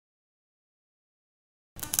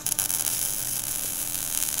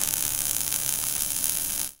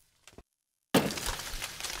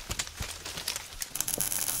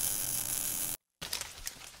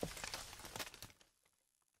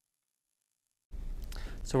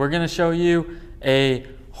So we're going to show you a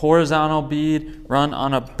horizontal bead run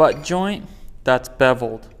on a butt joint that's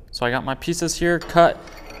beveled. So I got my pieces here cut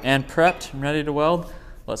and prepped and ready to weld.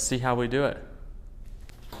 Let's see how we do it.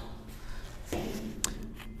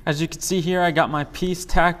 As you can see here, I got my piece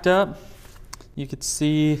tacked up. You can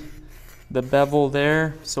see the bevel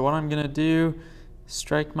there. So what I'm going to do,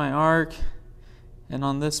 strike my arc, and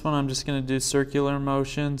on this one I'm just going to do circular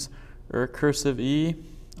motions or a cursive E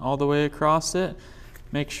all the way across it.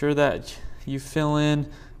 Make sure that you fill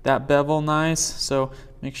in that bevel nice, so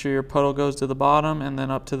make sure your puddle goes to the bottom and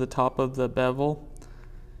then up to the top of the bevel,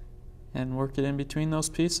 and work it in between those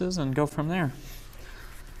pieces and go from there.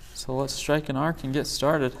 So let's strike an arc and get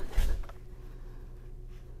started.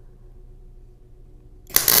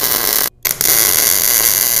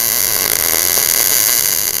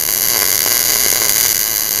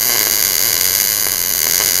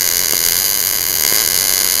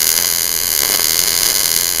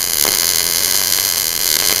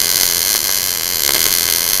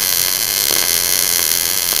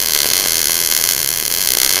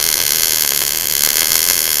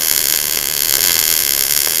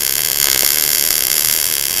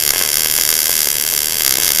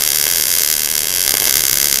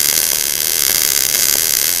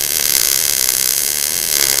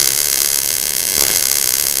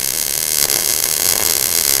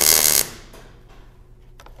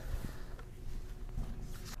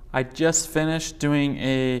 I just finished doing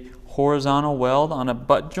a horizontal weld on a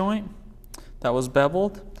butt joint that was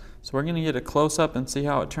beveled. So we're going to get a close-up and see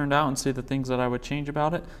how it turned out and see the things that I would change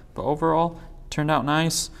about it. But overall, it turned out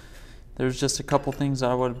nice. There's just a couple things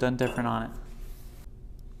that I would have done different on it.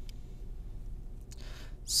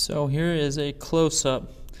 So here is a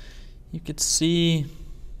close-up. You could see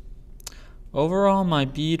overall my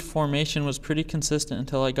bead formation was pretty consistent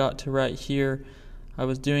until I got to right here. I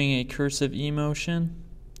was doing a cursive E motion,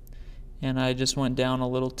 and I just went down a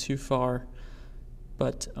little too far.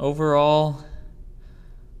 But overall,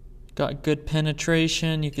 got good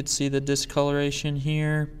penetration. You could see the discoloration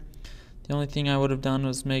here. The only thing I would have done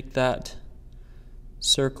was make that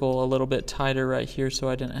circle a little bit tighter right here so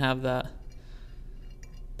I didn't have that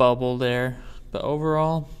bubble there. But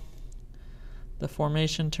overall, the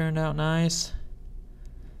formation turned out nice.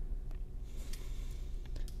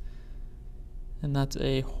 And that's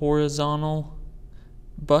a horizontal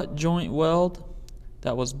butt joint weld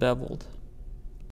that was beveled.